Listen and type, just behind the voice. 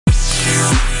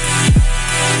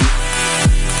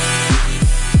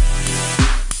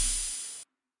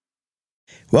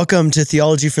Welcome to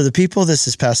Theology for the People. This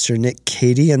is Pastor Nick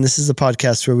Cady, and this is a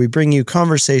podcast where we bring you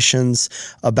conversations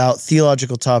about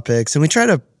theological topics, and we try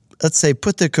to, let's say,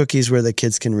 put the cookies where the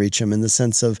kids can reach them in the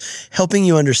sense of helping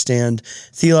you understand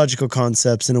theological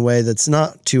concepts in a way that's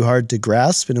not too hard to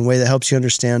grasp, in a way that helps you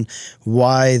understand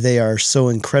why they are so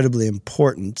incredibly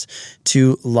important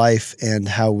to life and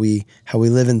how we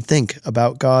live and think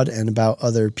about God and about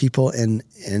other people in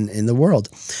the world.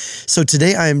 So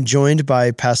today I am joined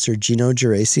by Pastor Gino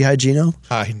Geraci. Hi, Gino.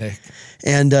 Hi, Nick.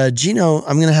 And Gino,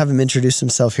 I'm going to have him introduce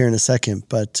himself here in a second,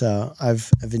 but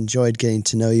I've enjoyed getting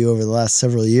to know you over the last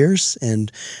several years,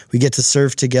 and we get to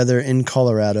serve together in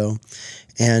Colorado.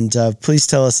 And please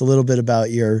tell us a little bit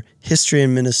about your history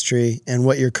and ministry and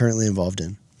what you're currently involved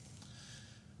in.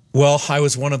 Well, I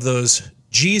was one of those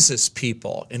Jesus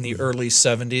people in the early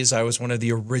 70s. I was one of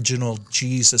the original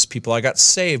Jesus people. I got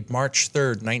saved March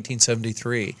 3rd,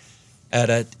 1973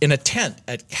 in a tent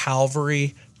at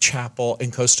Calvary Chapel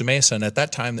in Costa Mesa. And at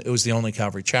that time, it was the only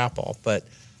Calvary Chapel. But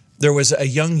there was a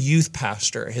young youth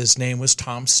pastor. His name was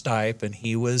Tom Stipe, and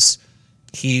he was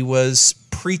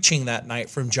preaching that night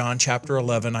from John chapter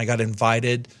 11. I got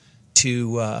invited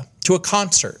to a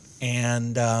concert,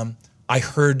 and I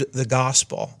heard the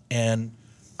gospel, and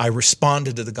I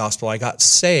responded to the gospel. I got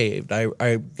saved.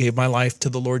 I gave my life to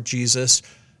the Lord Jesus,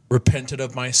 repented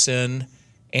of my sin,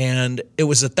 and it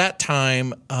was at that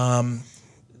time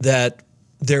that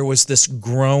there was this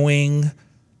growing,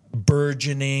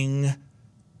 burgeoning,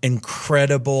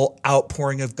 incredible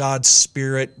outpouring of God's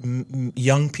Spirit.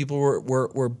 Young people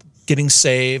were getting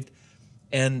saved,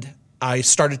 and I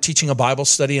started teaching a Bible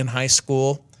study in high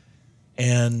school,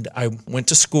 and I went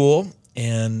to school,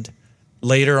 and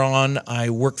later on, I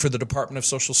worked for the Department of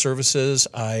Social Services.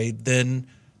 I then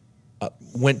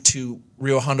went to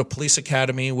Rio Hondo Police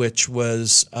Academy, which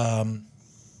was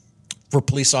for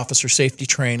police officer safety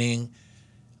training.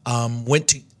 Went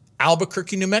to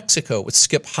Albuquerque, New Mexico with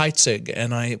Skip Heitzig,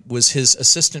 and I was his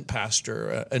assistant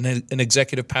pastor, an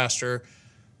executive pastor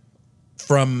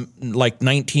from like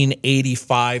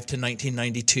 1985 to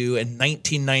 1992. And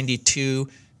 1992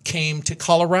 came to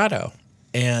Colorado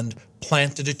and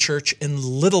planted a church in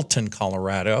Littleton,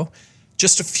 Colorado,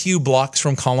 just a few blocks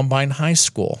from Columbine High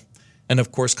School. And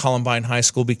of course, Columbine High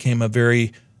School became a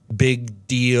very big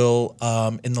deal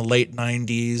in the late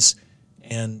 90s,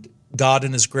 and God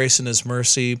in His grace and His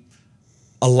mercy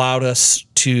allowed us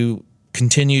to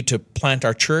continue to plant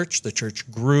our church. The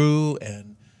church grew,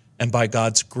 and by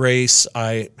God's grace,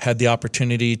 I had the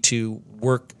opportunity to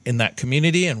work in that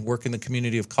community and work in the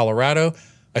community of Colorado.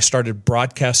 I started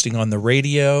broadcasting on the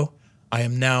radio. I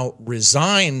am now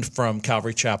resigned from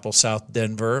Calvary Chapel, South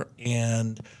Denver,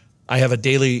 and I have a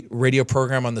daily radio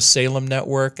program on the Salem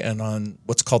Network and on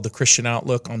what's called the Christian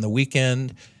Outlook on the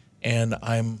weekend. And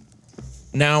I'm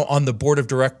now on the board of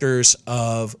directors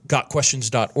of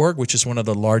gotquestions.org, which is one of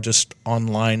the largest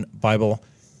online Bible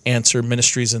answer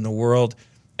ministries in the world.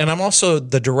 And I'm also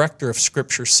the director of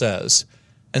Scripture Says.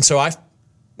 And so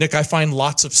Nick, I find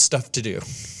lots of stuff to do.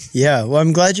 Yeah, well,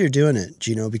 I'm glad you're doing it,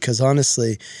 Gino, because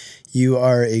honestly, you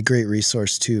are a great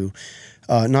resource to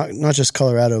not just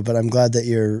Colorado, but I'm glad that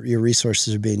your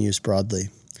resources are being used broadly.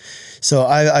 So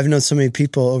I've known so many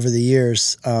people over the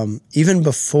years, even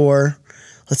before,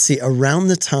 around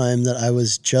the time that I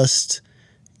was just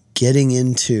getting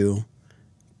into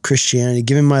Christianity,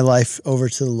 giving my life over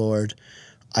to the Lord.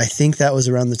 I think that was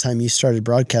around the time you started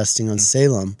broadcasting on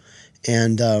Salem,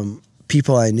 and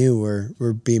people I knew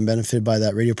were being benefited by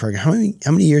that radio program.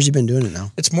 How many years have you been doing it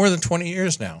now? It's more than 20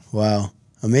 years now. Wow.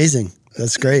 Amazing.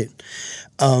 That's great.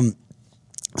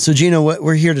 So Gino, what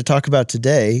we're here to talk about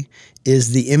today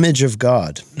is the image of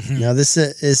God. Mm-hmm. Now, this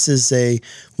is a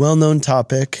well-known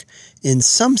topic in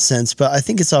some sense, but I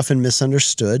think it's often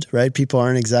misunderstood, right? People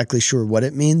aren't exactly sure what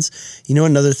it means. You know,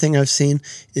 another thing I've seen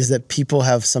is that people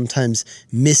have sometimes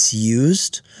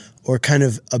misused or kind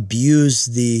of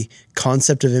abused the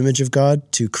concept of image of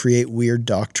God to create weird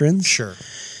doctrines. Sure.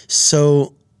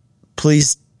 So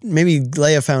please maybe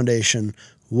lay a foundation.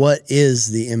 What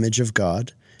is the image of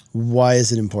God? Why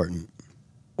is it important?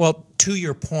 Well, to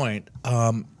your point,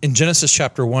 in Genesis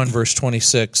chapter 1, verse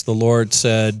 26, the Lord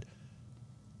said,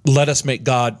 let us make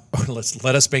God, or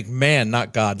let us make man,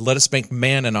 not God. Let us make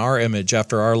man in our image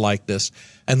after our likeness,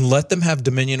 and let them have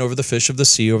dominion over the fish of the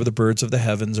sea, over the birds of the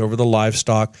heavens, over the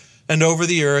livestock, and over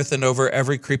the earth, and over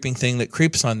every creeping thing that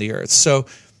creeps on the earth. So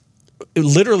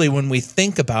literally, when we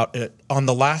think about it, on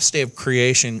the last day of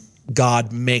creation,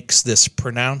 God makes this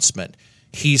pronouncement.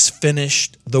 He's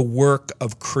finished the work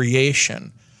of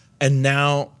creation. And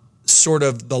now sort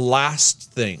of the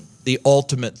last thing, the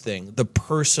ultimate thing, the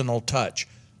personal touch.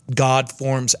 God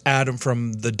forms Adam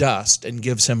from the dust and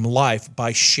gives him life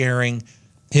by sharing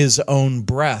his own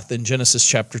breath. In Genesis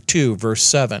chapter 2, verse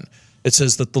 7, it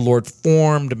says that the Lord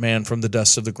formed man from the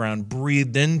dust of the ground,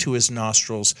 breathed into his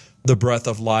nostrils the breath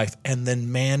of life, and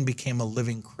then man became a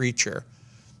living creature.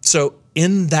 So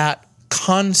in that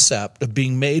concept of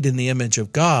being made in the image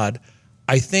of God,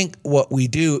 I think what we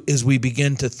do is we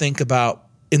begin to think about,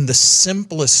 in the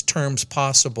simplest terms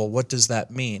possible, what does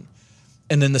that mean?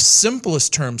 And in the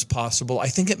simplest terms possible, I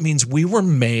think it means we were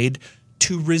made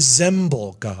to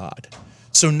resemble God.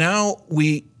 So now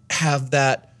we have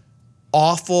that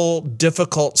awful,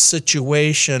 difficult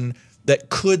situation that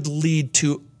could lead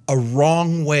to a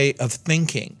wrong way of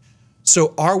thinking.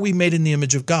 So are we made in the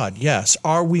image of God? Yes.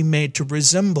 Are we made to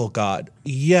resemble God?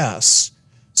 Yes.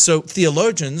 So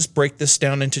theologians break this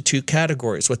down into two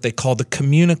categories, what they call the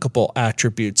communicable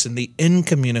attributes and the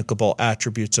incommunicable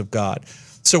attributes of God.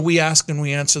 So we ask and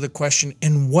we answer the question,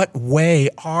 in what way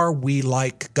are we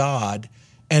like God?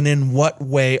 And in what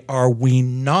way are we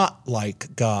not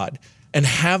like God? And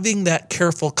having that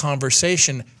careful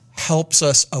conversation helps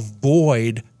us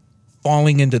avoid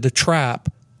falling into the trap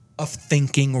of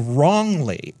thinking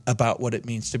wrongly about what it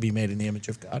means to be made in the image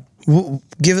of God.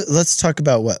 Let's talk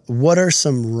about what are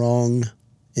some wrong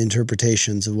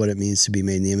interpretations of what it means to be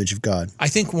made in the image of God. I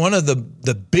think one of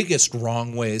the biggest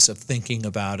wrong ways of thinking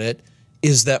about it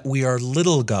is that we are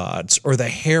little gods, or the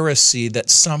heresy that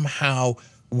somehow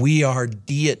we are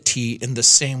deity in the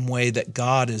same way that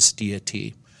God is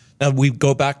deity. Now, we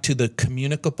go back to the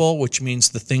communicable, which means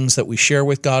the things that we share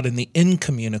with God, and the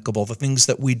incommunicable, the things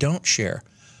that we don't share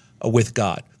with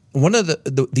God. One of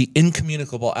the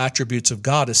incommunicable attributes of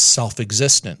God is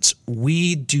self-existence.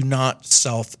 We do not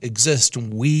self-exist.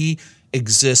 We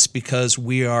exist because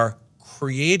we are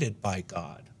created by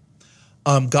God.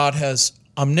 God has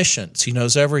omniscience. He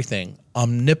knows everything.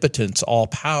 Omnipotence, all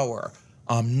power.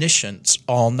 Omniscience,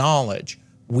 all knowledge.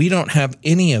 We don't have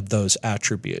any of those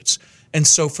attributes. And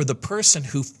so for the person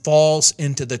who falls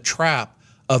into the trap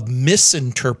of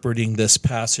misinterpreting this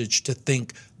passage to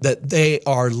think that they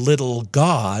are little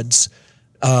gods,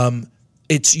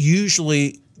 it's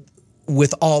usually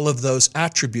with all of those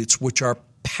attributes which are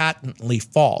patently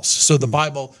false. So the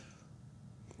Bible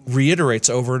reiterates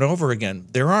over and over again,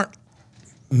 there aren't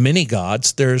many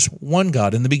gods, there's one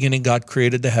God. In the beginning, God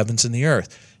created the heavens and the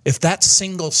earth. If that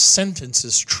single sentence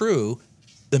is true,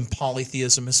 then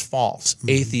polytheism is false.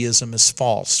 Atheism is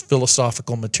false.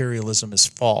 Philosophical materialism is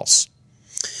false.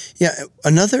 Yeah,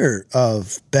 another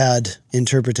bad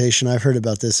interpretation I've heard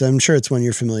about this, I'm sure it's one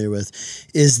you're familiar with,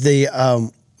 is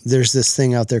there's this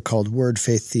thing out there called word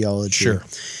faith theology. Sure.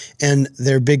 And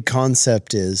their big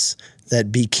concept is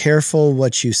that be careful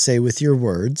what you say with your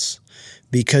words,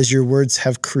 because your words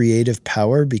have creative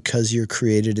power, because you're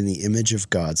created in the image of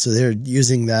God. So they're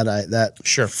using that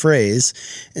Sure. phrase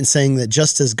and saying that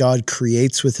just as God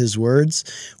creates with his words,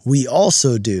 we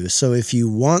also do. So if you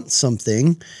want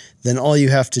something, then all you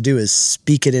have to do is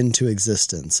speak it into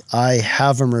existence. I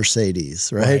have a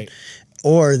Mercedes, right?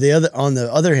 Or on the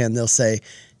other hand, they'll say,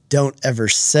 don't ever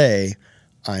say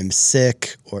I'm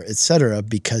sick or etc.,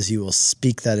 because you will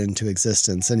speak that into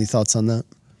existence. Any thoughts on that?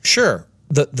 Sure.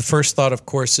 The first thought, of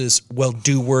course, is, well,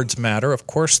 do words matter? Of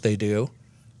course they do.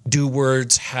 Do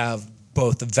words have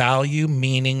both value,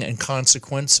 meaning, and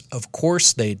consequence? Of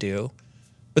course they do.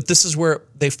 But this is where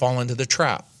they fall into the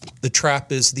trap. The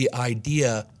trap is the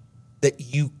idea that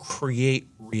you create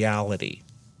reality.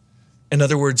 In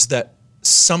other words, that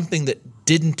something that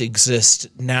didn't exist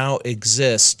now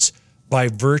exists by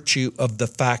virtue of the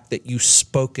fact that you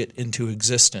spoke it into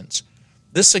existence.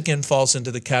 This again falls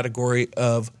into the category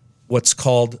of what's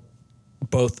called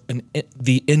both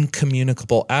the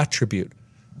incommunicable attribute.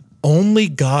 Only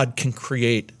God can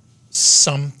create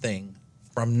something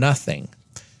from nothing.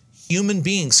 Human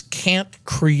beings can't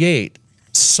create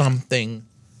something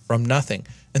from nothing.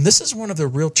 And this is one of the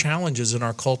real challenges in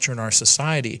our culture and our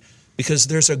society, because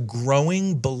there's a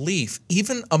growing belief,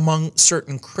 even among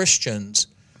certain Christians,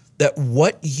 that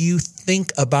what you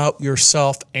think about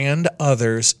yourself and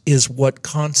others is what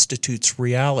constitutes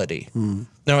reality.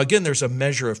 Now, again, there's a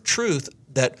measure of truth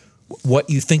that what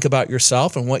you think about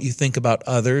yourself and what you think about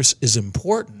others is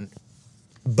important,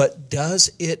 but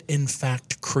does it in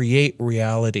fact create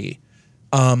reality?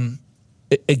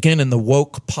 Again, in the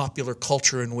woke popular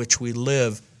culture in which we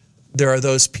live, there are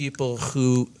those people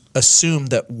who assume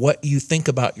that what you think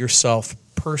about yourself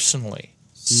personally,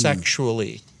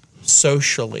 sexually,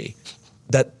 socially,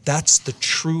 that's the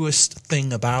truest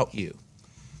thing about you.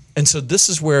 And so this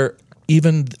is where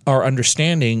even our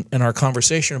understanding and our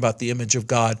conversation about the image of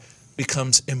God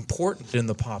becomes important in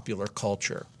the popular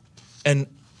culture. And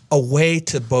a way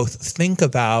to both think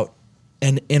about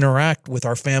and interact with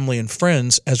our family and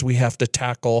friends as we have to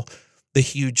tackle the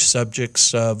huge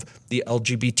subjects of the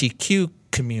LGBTQ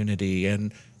community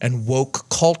and woke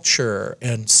culture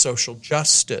and social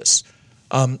justice.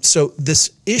 So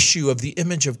this issue of the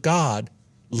image of God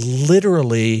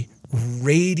literally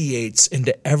radiates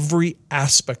into every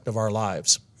aspect of our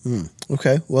lives.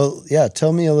 Okay. Well, yeah.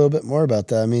 Tell me a little bit more about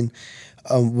that. I mean,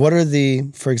 what are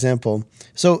for example,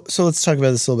 so let's talk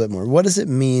about this a little bit more. What does it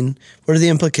mean? What are the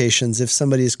implications if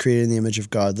somebody is created in the image of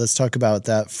God? Let's talk about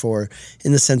that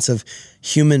in the sense of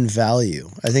human value.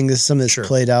 I think this is something that's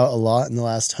played out a lot in the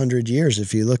last 100 years.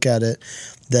 If you look at it,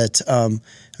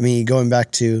 going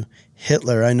back to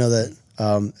Hitler, I know that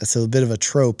it's a bit of a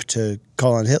trope to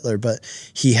call on Hitler, but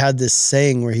he had this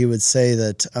saying where he would say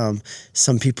that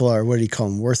some people are, what do you call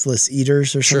them, worthless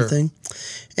eaters or something?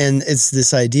 And it's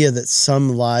this idea that some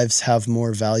lives have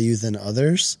more value than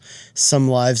others. Some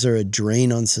lives are a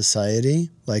drain on society,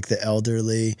 like the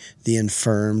elderly, the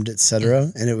infirmed,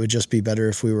 etc. And it would just be better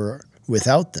if we were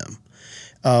without them.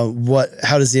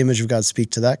 How does the image of God speak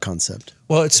to that concept?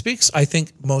 Well, it speaks, I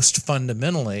think, most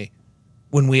fundamentally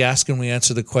when we ask and we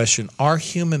answer the question, are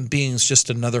human beings just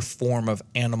another form of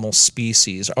animal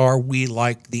species? Are we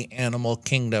like the animal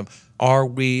kingdom? Are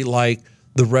we like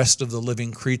the rest of the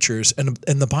living creatures? And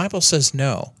the Bible says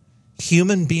no.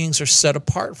 Human beings are set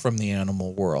apart from the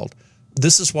animal world.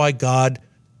 This is why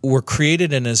we're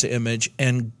created in his image,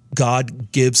 and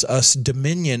God gives us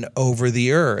dominion over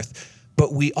the earth.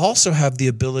 But we also have the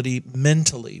ability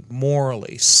mentally,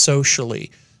 morally,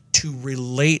 socially, to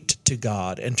relate to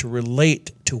God and to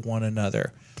relate to one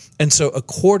another. And so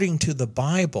according to the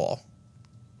Bible,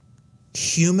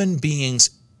 human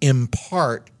beings in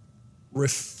part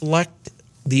reflect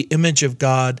the image of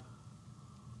God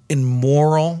in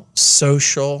moral,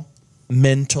 social,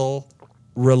 mental,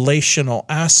 relational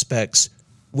aspects,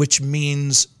 which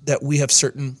means that we have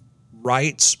certain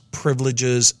rights,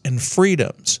 privileges, and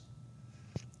freedoms.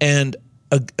 And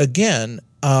again,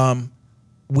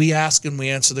 we ask and we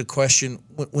answer the question,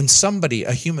 when somebody,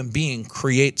 a human being,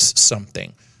 creates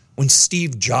something, when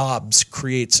Steve Jobs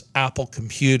creates Apple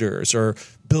computers or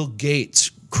Bill Gates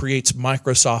creates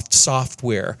Microsoft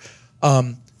software,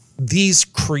 these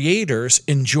creators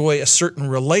enjoy a certain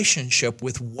relationship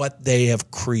with what they have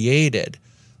created.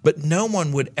 But no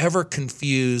one would ever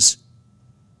confuse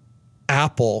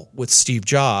Apple with Steve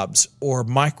Jobs or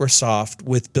Microsoft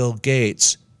with Bill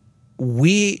Gates.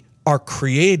 We are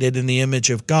created in the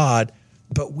image of God,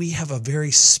 but we have a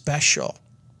very special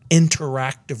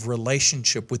interactive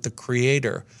relationship with the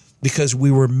Creator because we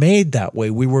were made that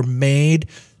way. We were made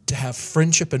to have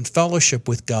friendship and fellowship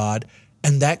with God,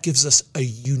 and that gives us a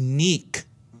unique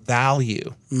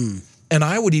value. And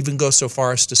I would even go so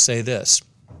far as to say this.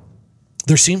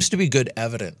 There seems to be good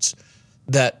evidence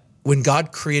that when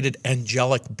God created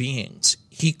angelic beings,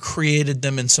 he created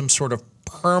them in some sort of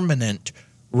permanent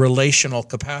relational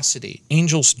capacity.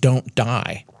 Angels don't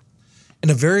die. In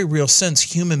a very real sense,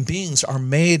 human beings are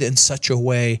made in such a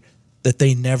way that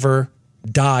they never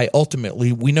die.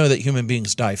 Ultimately, we know that human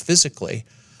beings die physically,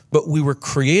 but we were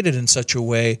created in such a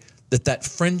way that that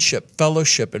friendship,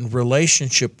 fellowship, and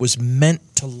relationship was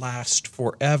meant to last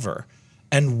forever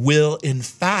and will, in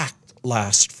fact,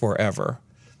 last forever.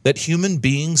 That human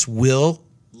beings will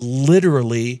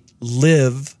literally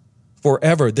live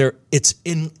forever. It's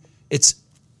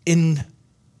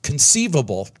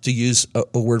inconceivable, to use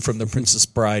a word from The Princess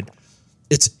Bride.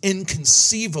 It's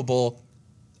inconceivable,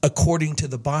 according to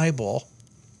the Bible,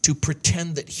 to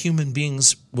pretend that human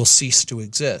beings will cease to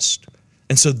exist.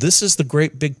 And so this is the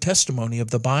great big testimony of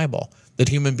the Bible, that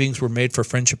human beings were made for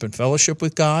friendship and fellowship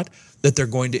with God, that they're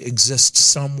going to exist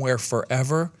somewhere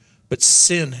forever, but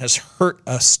sin has hurt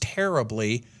us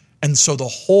terribly. And so the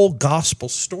whole gospel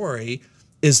story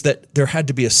is that there had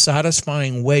to be a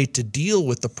satisfying way to deal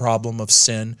with the problem of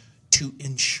sin to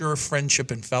ensure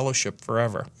friendship and fellowship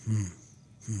forever.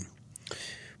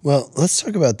 Well, let's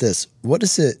talk about this. What are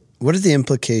the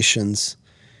implications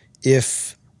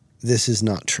if this is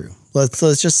not true?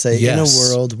 Let's just say in a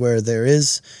world where there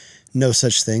is no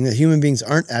such thing, that human beings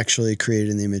aren't actually created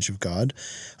in the image of God,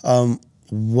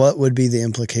 what would be the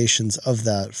implications of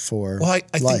that for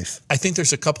life? I think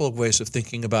there's a couple of ways of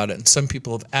thinking about it, and some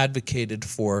people have advocated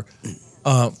for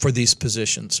these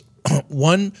positions.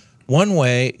 One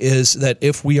way is that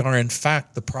if we are in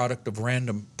fact the product of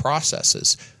random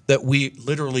processes, that we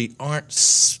literally aren't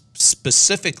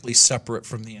specifically separate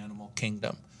from the animal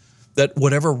kingdom, that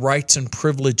whatever rights and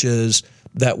privileges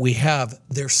that we have,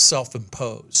 they're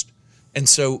self-imposed. And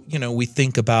so, we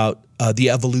think about the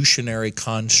evolutionary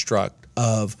construct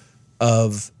of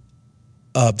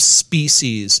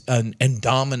species and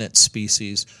dominant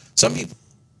species. Some people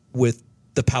with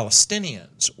the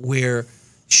Palestinians, where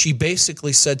she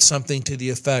basically said something to the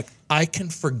effect, I can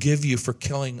forgive you for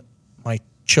killing my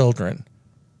children,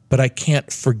 but I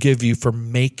can't forgive you for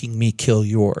making me kill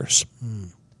yours.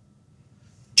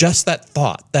 Just that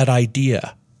thought, that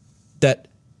idea, that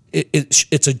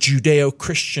it's a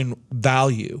Judeo-Christian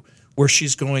value where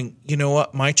she's going, you know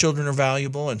what, my children are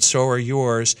valuable and so are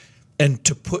yours. And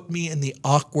to put me in the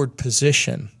awkward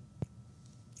position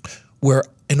where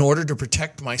in order to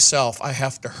protect myself, I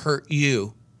have to hurt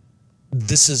you,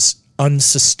 this is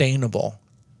unsustainable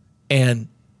and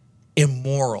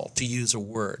immoral, to use a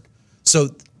word. So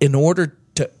in order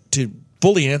to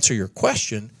fully answer your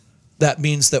question, that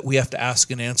means that we have to ask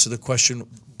and answer the question,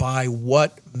 by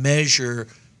what measure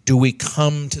do we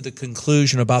come to the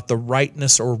conclusion about the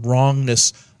rightness or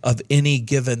wrongness of any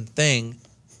given thing?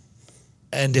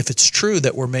 And if it's true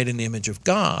that we're made in the image of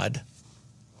God,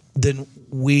 then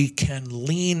we can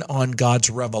lean on God's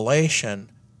revelation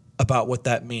about what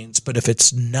that means. But if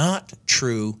it's not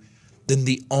true, then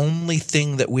the only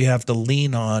thing that we have to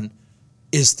lean on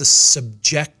is the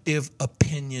subjective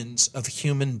opinions of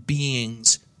human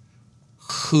beings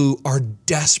who are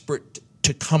desperate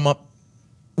to come up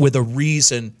with a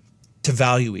reason to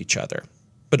value each other.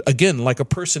 But again, like a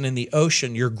person in the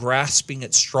ocean, you're grasping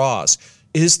at straws.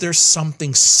 Is there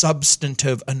something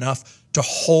substantive enough to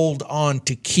hold on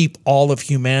to keep all of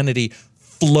humanity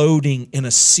floating in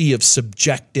a sea of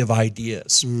subjective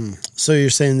ideas? So you're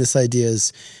saying this idea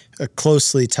is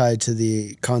closely tied to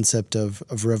the concept of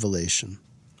revelation.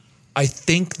 I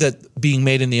think that being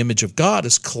made in the image of God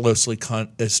is closely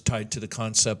is tied to the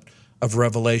concept of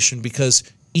revelation, because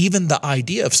even the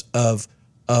idea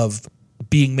of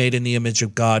being made in the image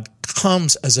of God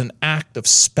comes as an act of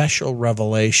special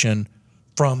revelation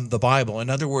from the Bible. In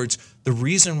other words, the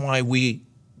reason why we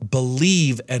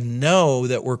believe and know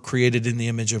that we're created in the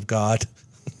image of God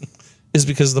is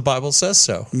because the Bible says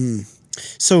so.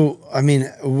 So, I mean,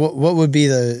 what would be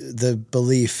the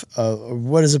belief?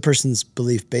 What is a person's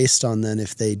belief based on then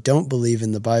if they don't believe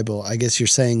in the Bible? I guess you're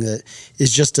saying that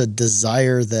it's just a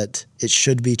desire that it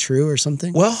should be true or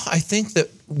something? Well, I think that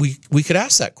we could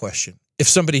ask that question. If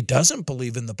somebody doesn't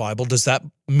believe in the Bible, does that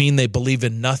mean they believe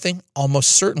in nothing?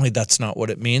 Almost certainly that's not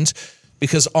what it means,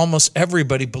 because almost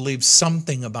everybody believes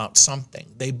something about something.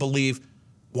 They believe,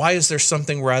 why is there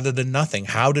something rather than nothing?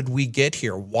 How did we get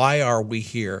here? Why are we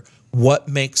here? What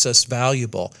makes us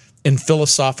valuable? In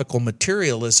philosophical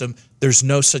materialism, there's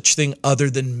no such thing other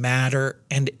than matter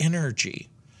and energy.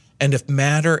 And if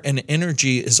matter and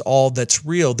energy is all that's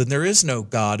real, then there is no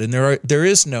God, and there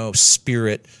is no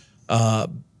spirit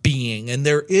being, and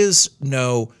there is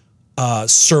no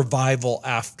survival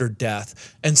after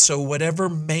death. And so whatever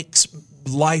makes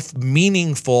life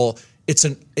meaningful, it's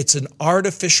an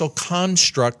artificial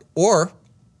construct, or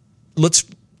let's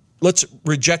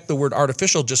reject the word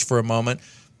artificial just for a moment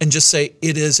and just say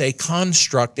it is a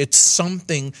construct. It's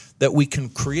something that we can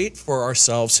create for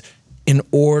ourselves in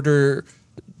order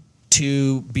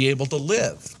to be able to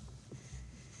live.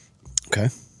 Okay.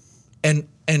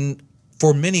 And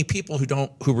for many people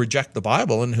who reject the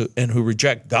Bible and who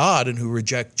reject God and who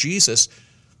reject Jesus,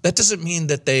 that doesn't mean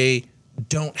that they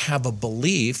don't have a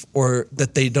belief, or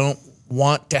that they don't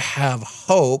want to have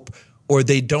hope, or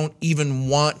they don't even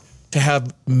want to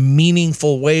have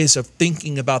meaningful ways of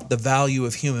thinking about the value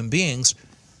of human beings.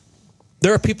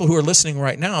 There are people who are listening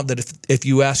right now that if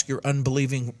you ask your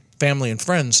unbelieving family and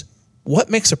friends, what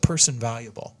makes a person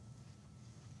valuable?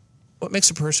 What makes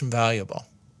a person valuable?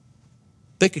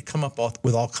 They could come up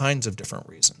with all kinds of different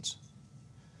reasons.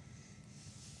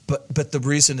 But the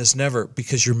reason is never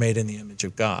because you're made in the image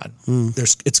of God.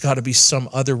 It's got to be some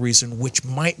other reason, which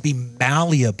might be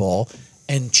malleable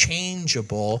and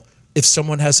changeable if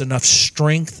someone has enough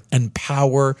strength and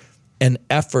power and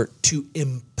effort to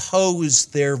impose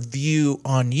their view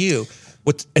on you.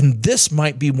 And this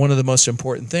might be one of the most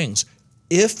important things.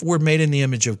 If we're made in the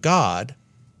image of God,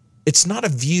 it's not a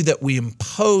view that we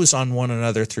impose on one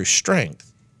another through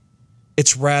strength.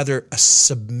 It's rather a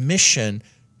submission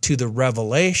to the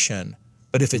revelation.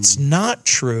 But if it's not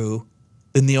true,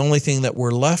 then the only thing that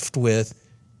we're left with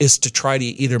is to try to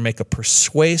either make a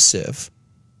persuasive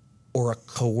or a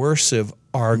coercive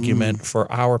argument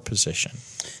for our position.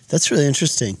 That's really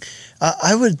interesting.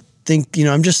 I would think,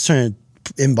 I'm just trying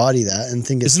to embody that and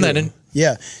think it's Isn't that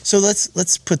yeah. So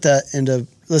let's put that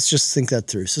let's just think that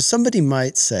through. So somebody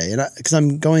might say, and because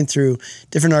I'm going through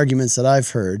different arguments that I've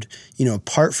heard,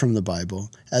 apart from the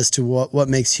Bible, as to what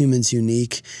makes humans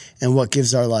unique and what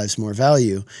gives our lives more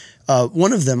value.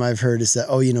 One of them I've heard is that,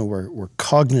 we're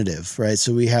cognitive, right?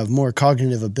 So we have more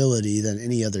cognitive ability than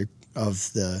any other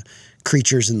of the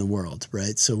creatures in the world,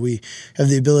 right? So we have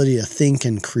the ability to think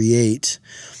and create.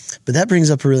 But that brings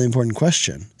up a really important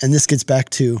question. And this gets back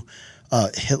to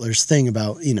Hitler's thing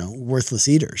about, worthless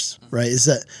eaters, right? Is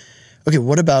that, okay,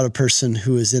 what about a person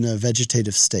who is in a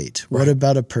vegetative state? Right. What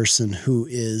about a person who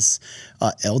is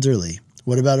elderly?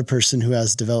 What about a person who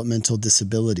has developmental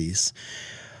disabilities?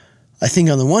 I think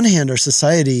on the one hand, our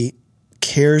society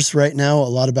cares right now a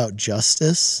lot about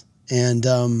justice, and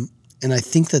I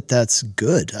think that that's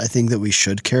good. I think that we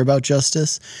should care about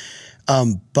justice.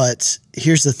 But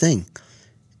here's the thing.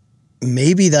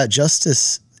 Maybe that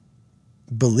justice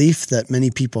belief that many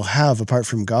people have apart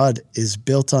from God is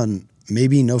built on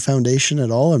maybe no foundation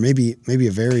at all, or maybe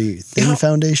a very thin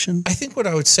foundation. I think what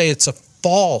I would say, it's a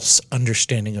false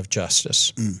understanding of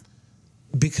justice.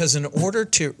 Because in order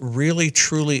to really,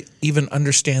 truly even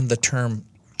understand the term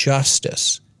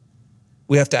justice,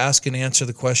 we have to ask and answer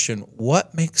the question,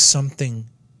 what makes something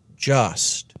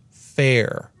just,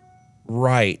 fair,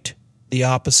 right, the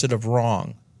opposite of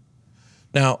wrong?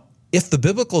 Now, if the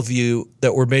biblical view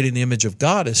that we're made in the image of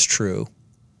God is true,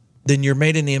 then you're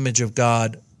made in the image of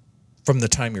God from the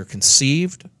time you're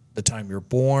conceived, the time you're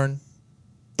born,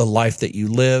 the life that you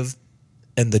live,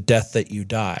 and the death that you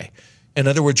die. In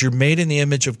other words, you're made in the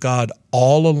image of God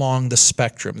all along the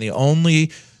spectrum. The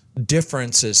only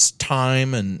difference is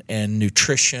time and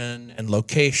nutrition and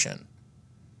location.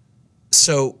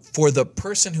 So for the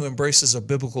person who embraces a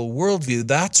biblical worldview,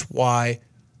 that's why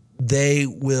they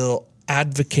will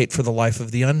advocate for the life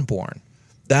of the unborn.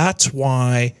 That's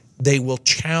why they will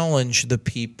challenge the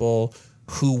people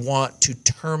who want to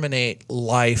terminate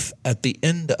life at the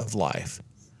end of life.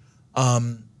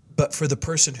 But for the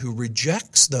person who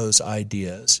rejects those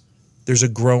ideas, there's a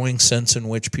growing sense in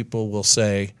which people will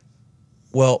say,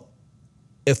 well,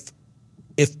 if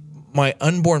my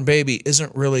unborn baby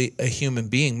isn't really a human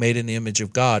being made in the image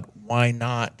of God, why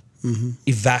not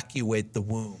evacuate the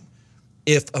womb?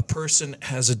 If a person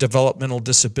has a developmental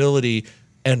disability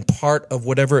and part of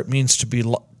whatever it means to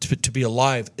be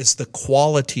alive is the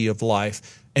quality of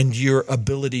life and your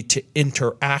ability to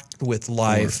interact with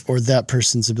life, or that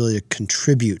person's ability to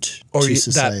contribute to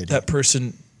society, that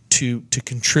person to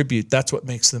contribute, that's what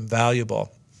makes them valuable.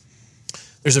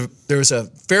 There's a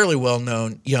fairly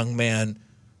well-known young man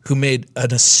who made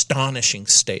an astonishing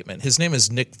statement. His name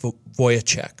is Nick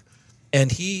Vujicic,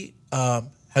 and he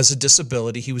has a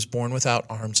disability. He was born without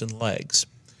arms and legs.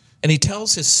 And he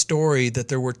tells his story that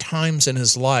there were times in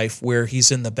his life where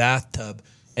he's in the bathtub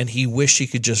and he wished he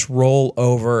could just roll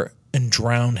over and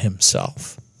drown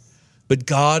himself. But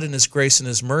God in his grace and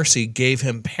his mercy gave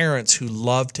him parents who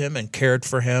loved him and cared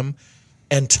for him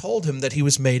and told him that he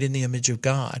was made in the image of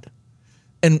God.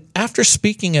 And after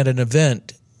speaking at an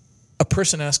event, a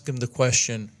person asked him the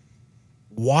question,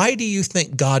 why do you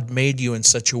think God made you in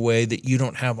such a way that you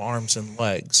don't have arms and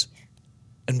legs?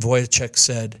 And Vujicic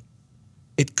said,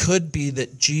 it could be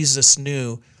that Jesus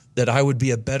knew that I would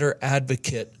be a better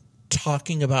advocate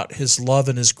talking about his love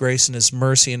and his grace and his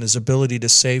mercy and his ability to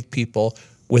save people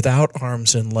without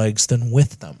arms and legs than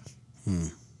with them.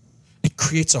 It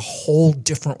creates a whole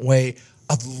different way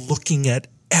of looking at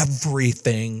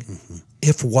everything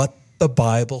if what the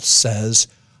Bible says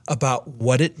about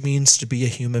what it means to be a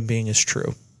human being is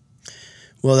true.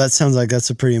 Well, that sounds like that's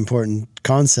a pretty important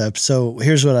concept. So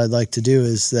here's what I'd like to do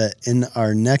is that in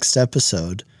our next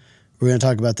episode, we're going to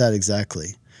talk about that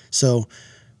exactly. So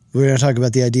we're going to talk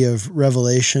about the idea of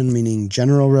revelation, meaning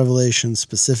general revelation,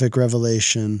 specific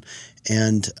revelation.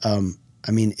 And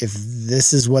if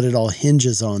this is what it all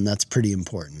hinges on, that's pretty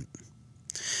important.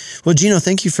 Well, Gino,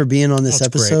 thank you for being on this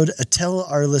episode. Tell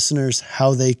our listeners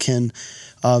how they can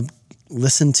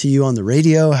listen to you on the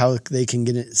radio, how they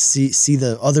can see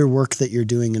the other work that you're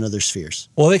doing in other spheres.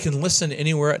 Well, they can listen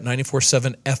anywhere at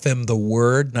 94.7 FM The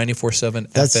Word,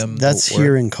 94.7 FM That's The Word.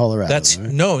 Here in Colorado, That's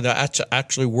right? No, that's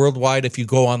actually worldwide. If you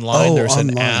go online, there's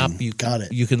an app. Got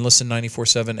it. You can listen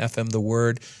 94.7 FM The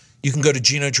Word. You can go to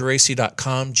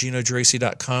GinoGeraci.com,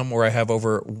 GinoGeraci.com, where I have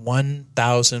over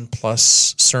 1,000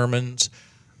 plus sermons.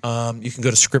 You can go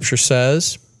to Scripture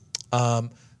Says.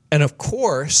 And of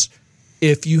course,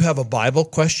 if you have a Bible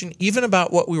question, even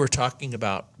about what we were talking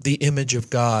about, the image of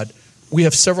God, we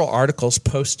have several articles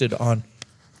posted on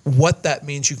what that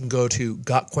means. You can go to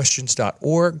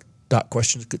gotquestions.org,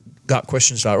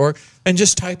 gotquestions.org, and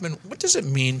just type in, what does it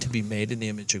mean to be made in the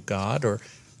image of God?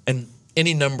 And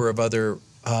any number of other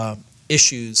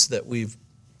issues that we've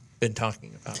been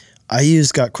talking about. I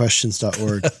use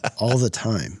gotquestions.org all the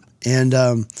time. And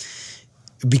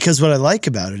Because what I like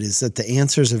about it is that the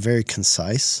answers are very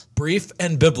concise. Brief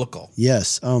and biblical.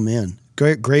 Yes. Oh, man.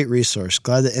 Great resource.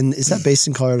 Glad that. And is that based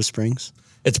in Colorado Springs?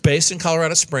 It's based in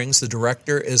Colorado Springs. The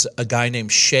director is a guy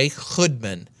named Shay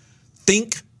Hoodman.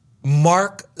 Think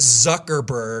Mark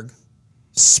Zuckerberg,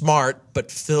 smart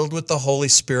but filled with the Holy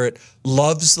Spirit,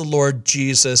 loves the Lord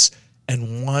Jesus,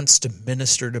 and wants to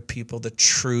minister to people the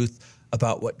truth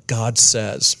about what God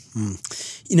says.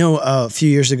 You know, a few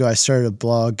years ago, I started a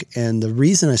blog, and the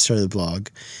reason I started the blog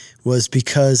was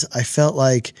because I felt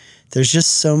like there's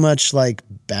just so much like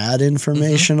bad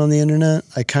information on the internet.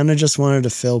 I kind of just wanted to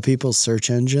fill people's search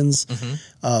engines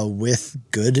with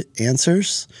good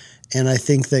answers. And I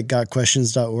think that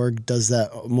gotquestions.org does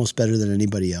that almost better than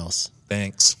anybody else.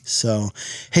 Thanks. So,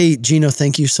 hey, Gino,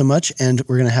 thank you so much. And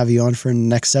we're going to have you on for the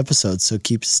next episode. So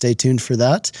stay tuned for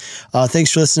that.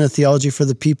 Thanks for listening to Theology for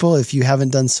the People. If you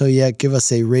haven't done so yet, give us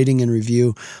a rating and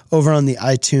review over on the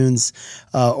iTunes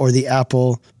or the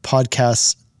Apple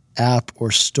Podcasts app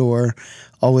or store.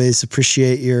 Always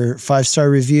appreciate your 5-star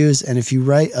reviews. And if you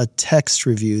write a text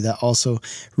review, that also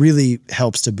really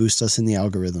helps to boost us in the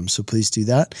algorithm. So please do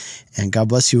that. And God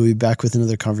bless you. We'll be back with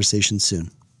another conversation soon.